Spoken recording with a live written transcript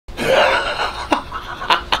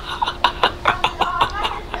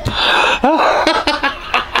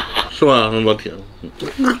是吧，老铁？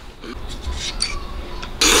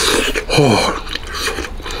哦。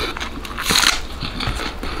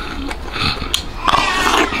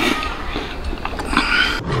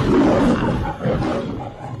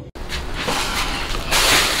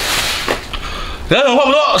人狠话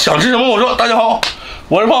不多，想吃什么我说。大家好，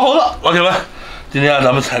我是胖猴子，老铁们，今天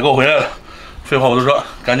咱们采购回来了。废话不多说，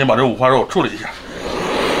赶紧把这五花肉处理一下。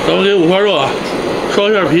咱们给五花肉啊烧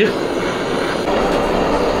一下皮。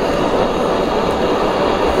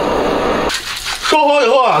烧好以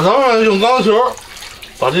后啊，咱们用钢球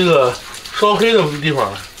把这个烧黑的地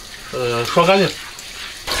方刷干净。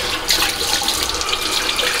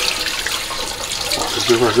这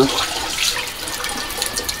这块真好。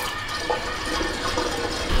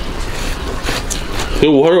给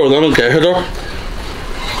五花肉咱们改一下刀。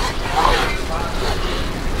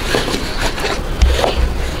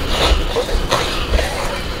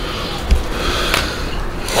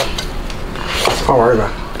好玩一点。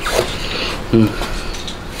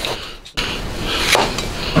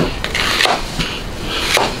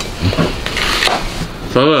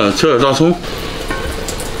咱们切点大葱，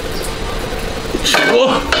起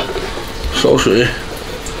锅，烧水，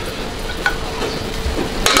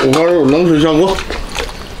五花肉冷水下锅，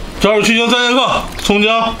加入去腥3千克，葱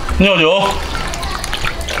姜、料酒，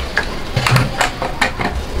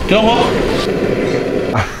点火。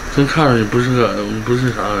真看上去不是啥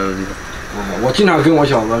来的地方。我经常跟我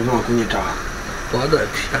小子跟我闺女炸。我的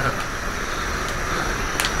天！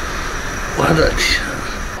我的天！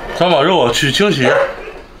咱把肉啊去清洗。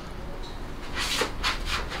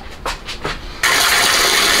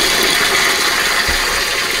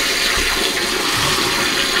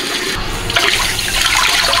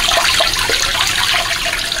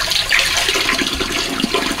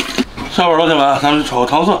下边老铁们，咱们炒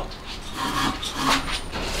糖蒜。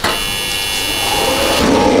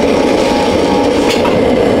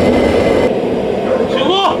起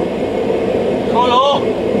锅，烧油，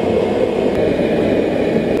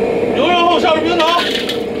油热后下入冰糖，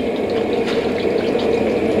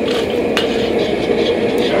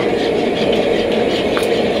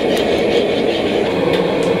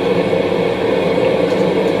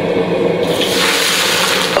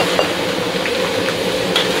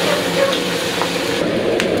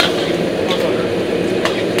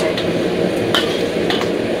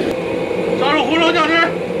酱汁、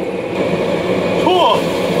醋，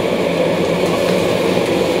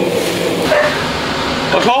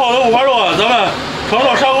把炒好的五花肉啊，咱们盛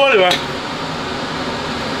到砂锅里边。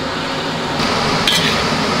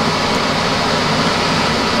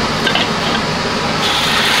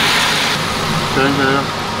行，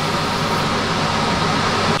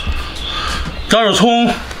加入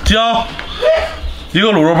葱、姜，一个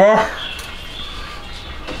卤肉包，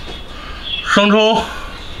生抽。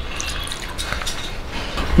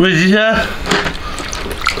味极鲜、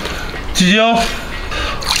鸡精、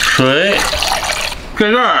水，盖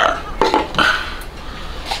盖儿，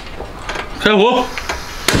开火。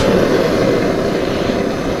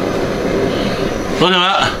老铁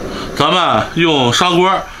们，咱们用砂锅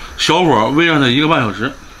小火煨上它1个半小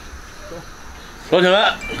时。老铁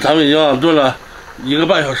们，咱们已经炖了1个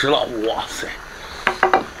半小时了，哇塞！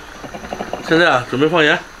现在啊，准备放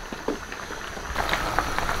盐。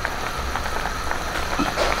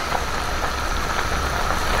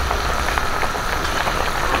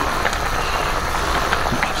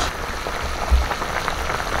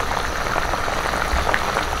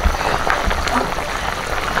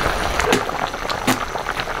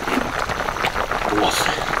哇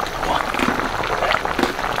塞！哇！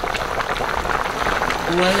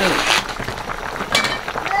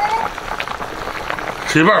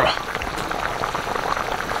吃一半吧。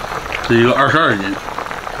这一个22斤。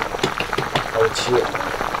27。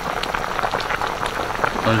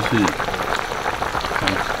27斤。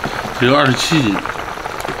这个27斤。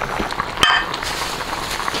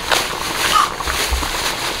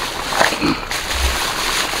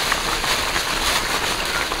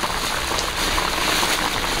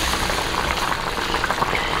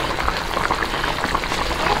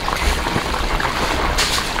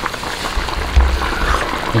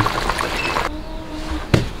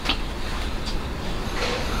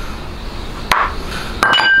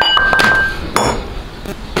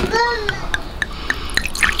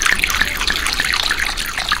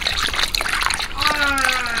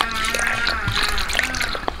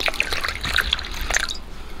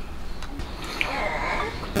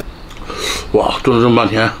哇，炖了这么半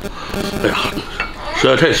天，哎呀，实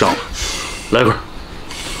在太香了，来一块。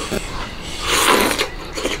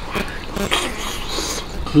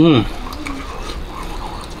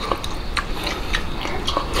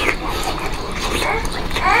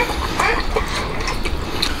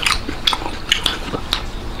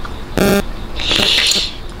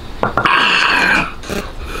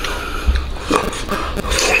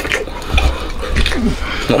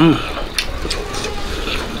哦。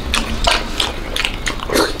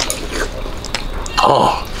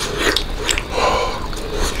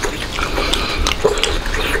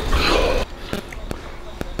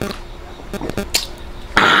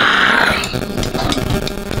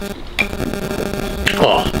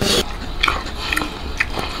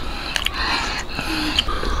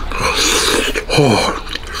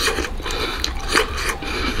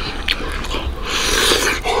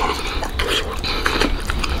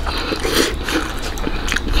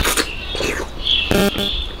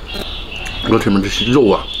老铁们，这些肉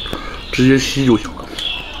啊，直接吸就行了，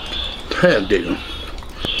太得劲了。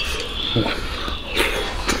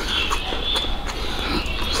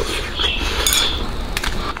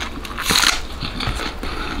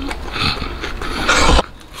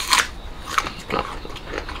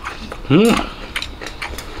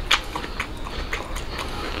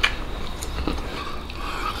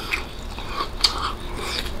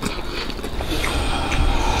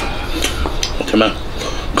铁们，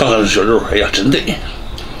看看这小肉，哎呀，真得。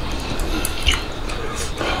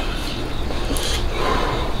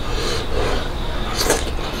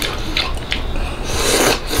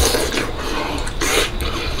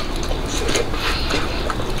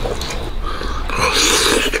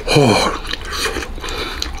哦。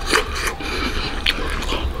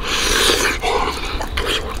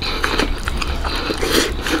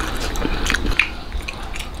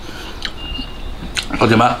老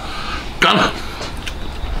铁们，干了！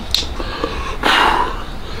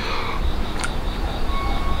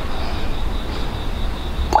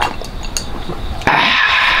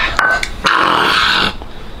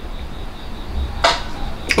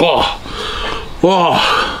哇哇，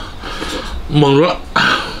猛着！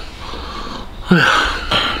哎呀，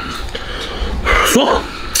爽！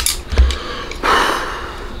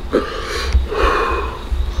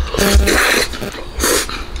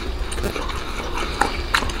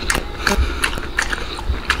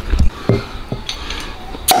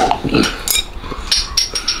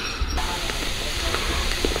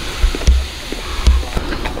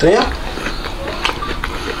对呀。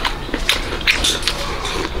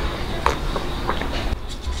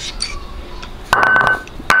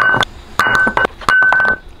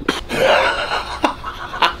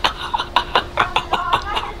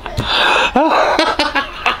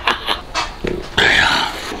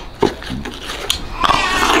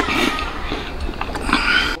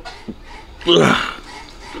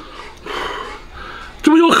这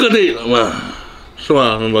不就喝得了吗？是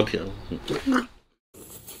吧，老铁？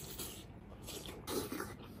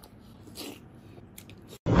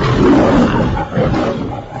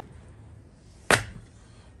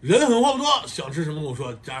人狠话不多，想吃什么跟我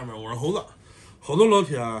说。家人们，我是猴子。好多老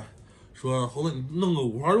铁说，猴子你弄个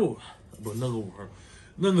五花肉吧，不弄个五花，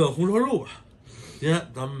弄个红烧肉吧。今天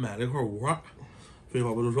咱们买了一块五花，废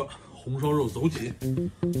话不多说，红烧肉走起。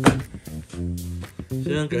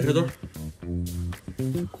先改菜刀，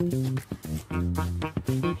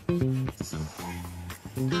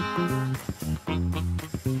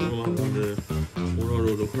咱们这红烧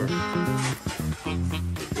肉这块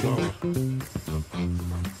知道吧？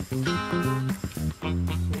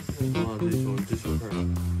这小块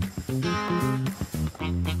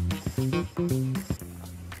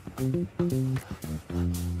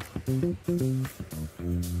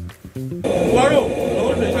五花肉冷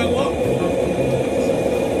水下锅，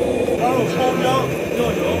加入烧姜、料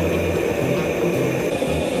酒。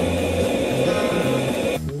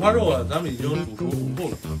五花肉啊，咱们已经煮熟煮透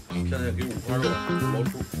了，现在给五花肉捞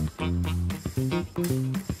出。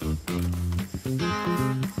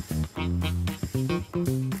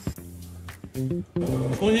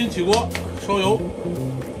重新起锅，烧油，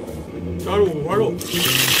加入五花肉，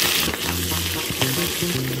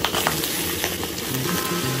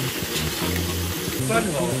翻炒，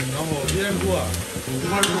然后连锅五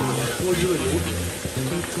花肉多一个油脂，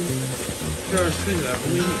这样吃起来不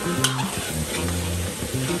会腻。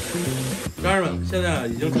家人们，现在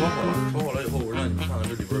已经炒好了，炒好了以后，我让你们看看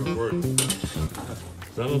这里边有多少油。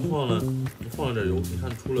咱们放了点油，你看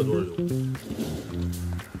出了多少油？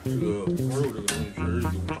这个五花肉这个东西确实是油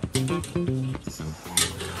大，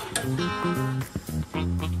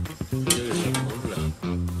直接给它盛出来，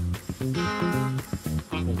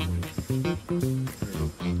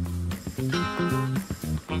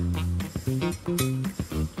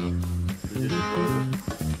直接给它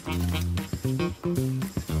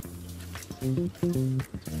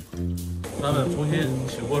咱们重新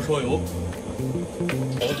起锅烧油，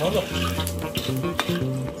炒个汤子。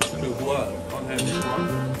这个锅啊，刚才那锅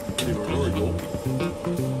里边都是油。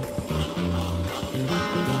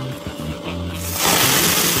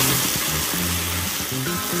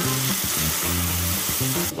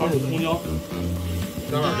椒，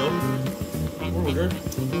加点椒，腐乳汁，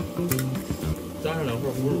加上2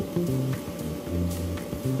块腐乳，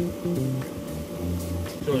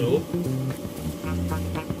酱油，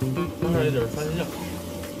加上一点番茄酱，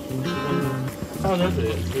加上点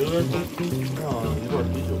水，水有点多，上1罐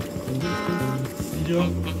啤酒，鸡精、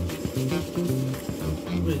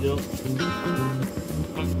味精、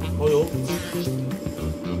蚝油，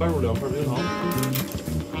拌入2块冰糖，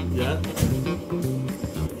盐，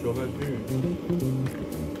搅拌均匀。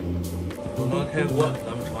等它开锅，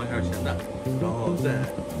咱们尝一下咸淡，然后再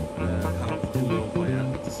看看有没有放盐。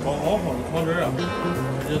炒好的汤汁啊，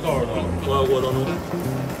直接倒入到高压锅当中。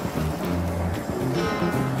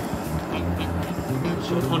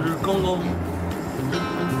小汤汁刚刚，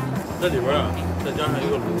在里边啊再加上一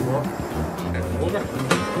个卤包，锅盖。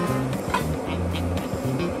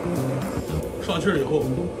上气儿以后，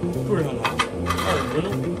炖上它25分钟。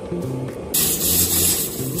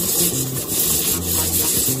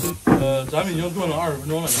咱们已经炖了20分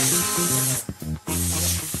钟了。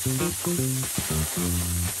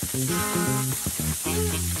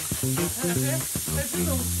还真能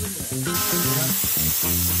吃起来。你看，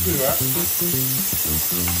桂圆。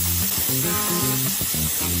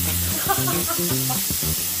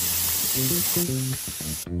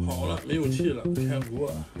好了，没有气了，开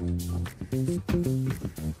锅。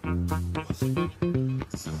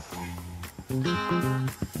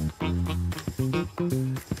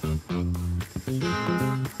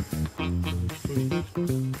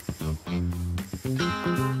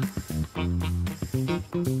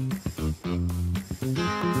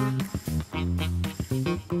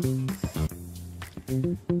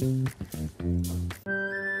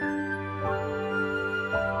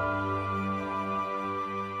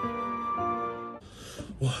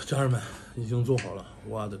哇，家人们已经做好了，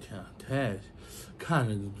我的天，看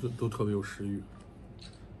着都特别有食欲。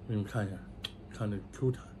给你们看一下，看这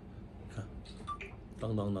Q 弹，看，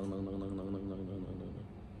当，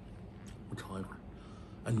我尝一会儿。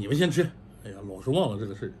啊，你们先吃。哎呀，老是忘了这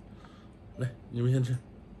个事。来，你们先吃。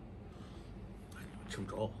哎，吃不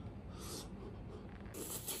着。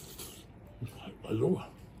哎呦啊！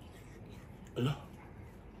哎呀！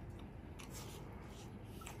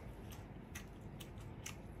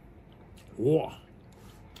哇，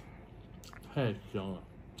太香了！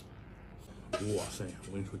哇塞，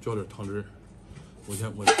我跟你说，浇点汤汁，我吃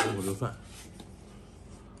我这饭。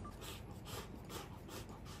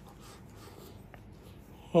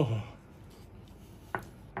啊，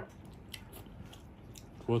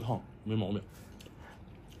除了烫没毛病，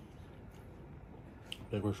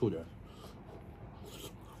来块瘦点。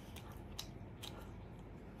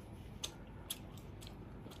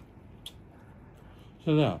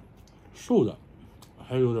现在啊，瘦的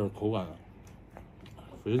还有点口感的，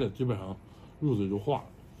肥的基本上入嘴就化了。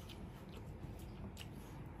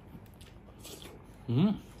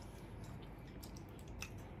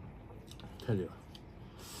太厉害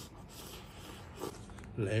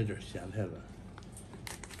了！来一点咸菜了。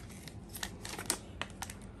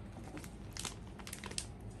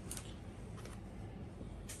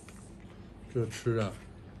这吃着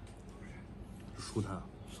舒坦。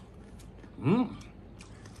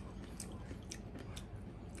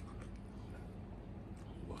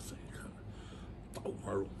哇塞，你看大五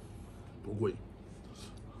花肉多贵！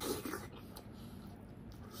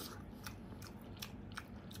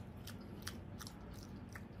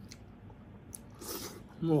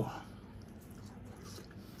哇！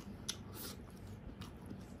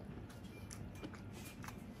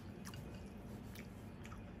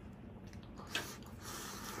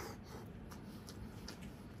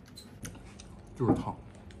就是烫，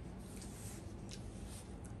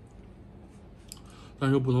但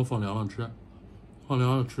是又不能放凉了吃，放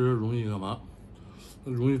凉了吃容易干嘛？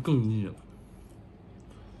容易更腻了。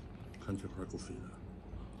看这块够肥的。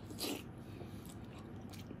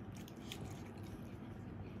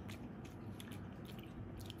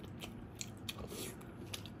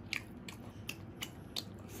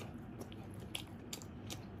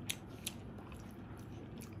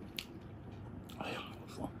哎呀，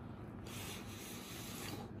爽！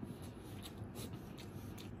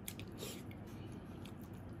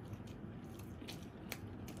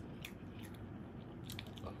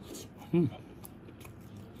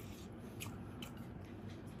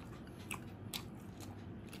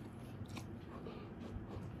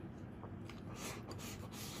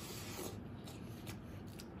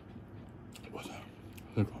我操，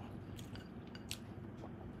太爽了！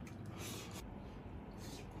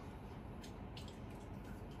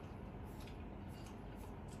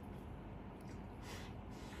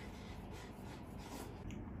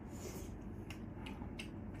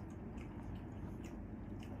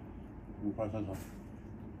五花三层。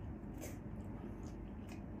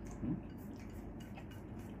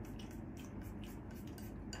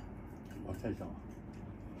哇，太香了。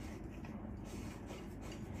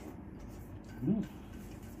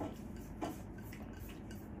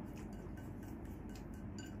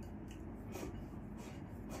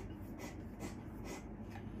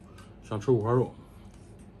想吃五花肉，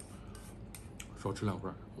少吃2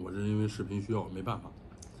块。我是因为视频需要，没办法。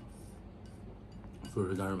所以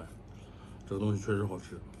说，家人们，这个东西确实好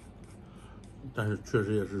吃，但是确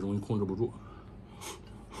实也是容易控制不住。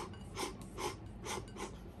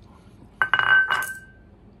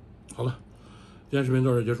好了，今天视频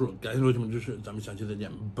到这结束，感谢各位朋友们支持，咱们下期再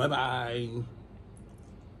见，拜拜。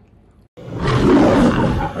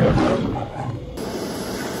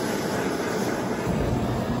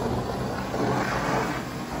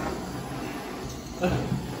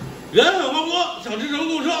人狠话不多，想吃什么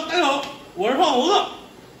跟我说。大家好，我是胖猴子。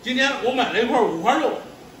今天我买了一块五花肉，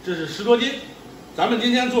这是10多斤。咱们今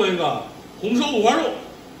天做一个红烧五花肉。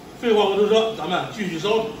废话不多说，咱们继续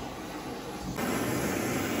烧。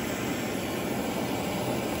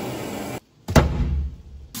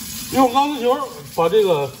用钢丝球把这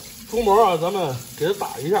个猪毛啊，咱们给它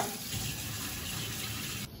打一下。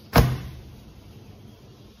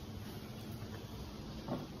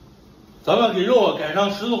咱们给肉改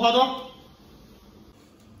上10字花刀，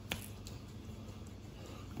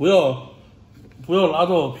不要拉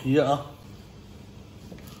到皮啊。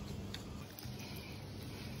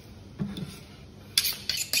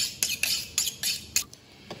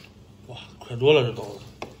哇，快多了这刀子。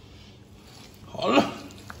好了，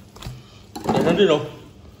改成这种，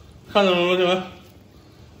看到了吗，同学们？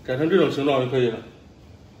改成这种形状就可以了。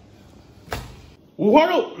五花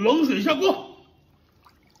肉冷水下锅。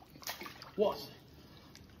哇塞，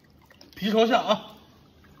皮朝下啊！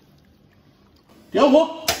点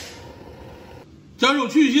火，加入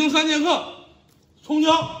去腥3000克，葱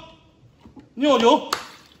姜、料酒，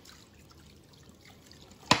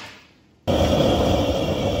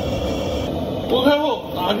锅开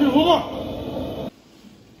后打去浮沫，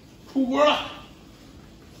出锅了。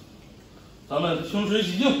咱们清水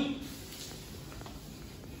洗净。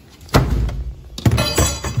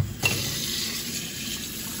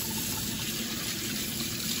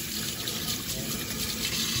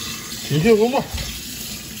洗去浮沫，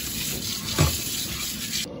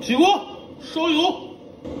起锅烧油，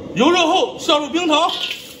油热后下入冰糖，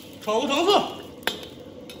炒个糖色，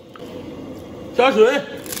加水，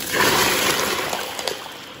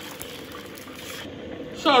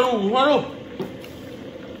下入五花肉，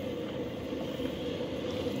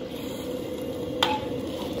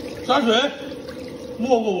加水，没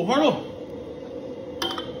过五花肉，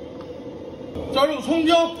加入葱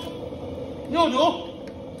姜、料酒。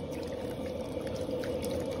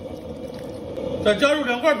再加入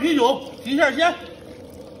2罐啤酒提下鲜，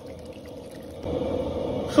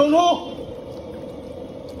生抽、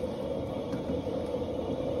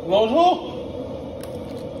老抽、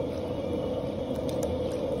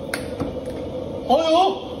蚝油，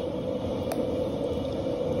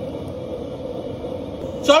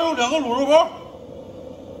加入2个卤肉包，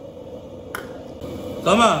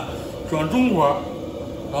咱们转中火，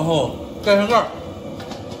然后盖上盖儿。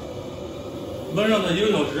焖上它1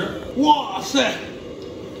个小时，哇塞，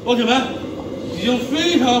老铁们，已经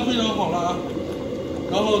非常好了啊！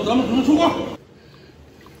然后咱们准备出锅，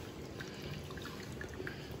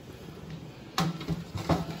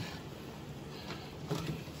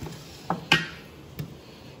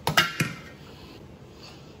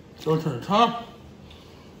小铲叉，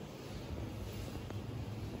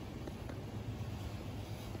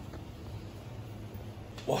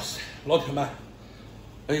哇塞，老铁们，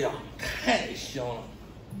哎呀！太香了，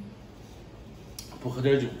不喝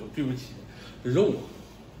点酒就对不起肉啊！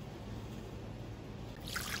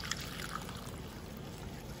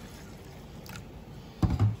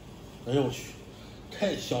哎呦我去，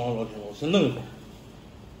太香了，老铁们，我先弄一会儿，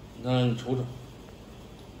你看你瞅瞅，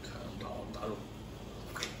看大肉，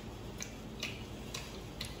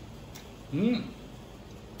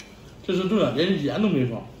这是炖，连盐都没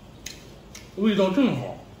放，味道正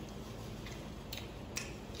好。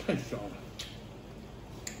太香了，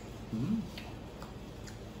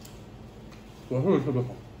火候特别好。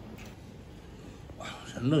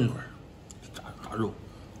先弄一会儿，炸肉，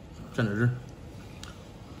蘸点汁。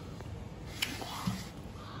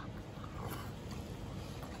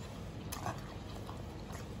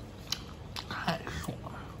太爽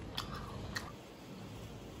了！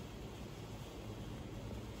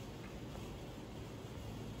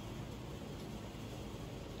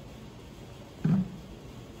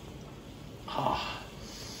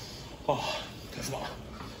啊，太爽了！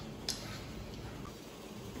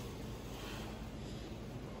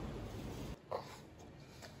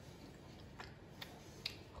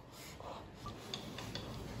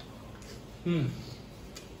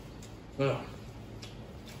哎呀，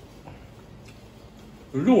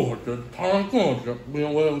肉好吃，汤更好吃。不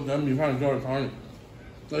行，我在米饭里浇点汤里。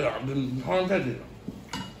哎呀，这汤太低了。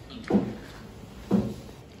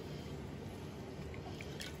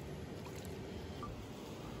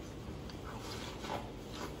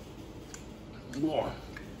哇，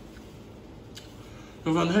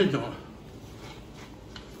这饭太香了。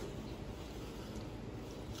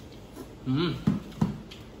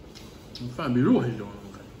饭比肉还香，我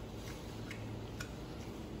感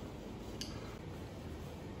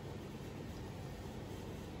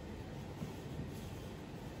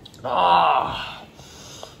觉。啊！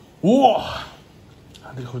哇！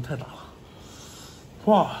这口太大了，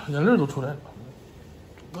哇，眼泪都出来了。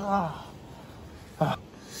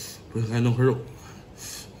不是还弄块肉，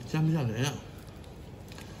煎不下来呀。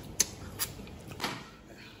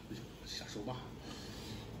哎呀，不行，下手吧。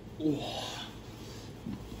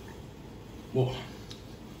哇！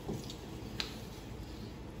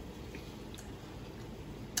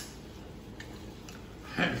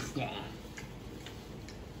太爽了！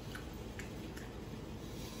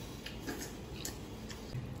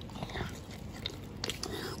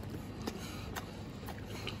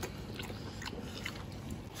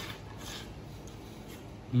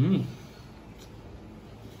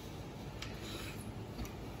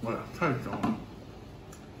哎呀，太香了！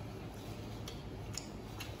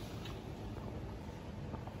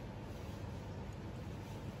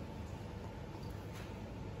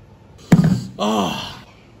啊！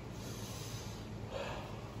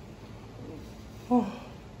哦！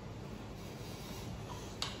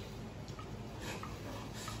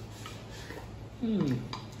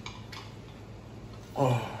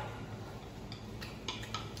哦！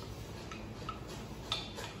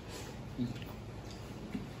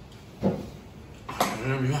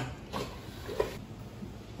这米饭，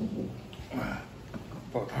哎，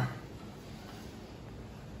爆汤。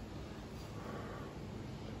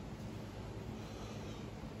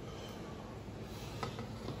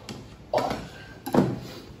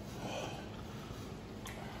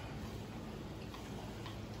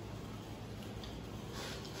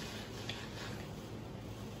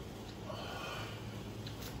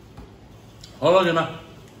好了，老铁们，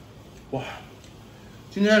哇，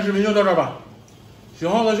今天的视频就到这儿吧。喜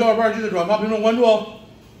欢我的小伙伴记得转发、评论、关注哦，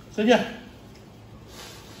再见。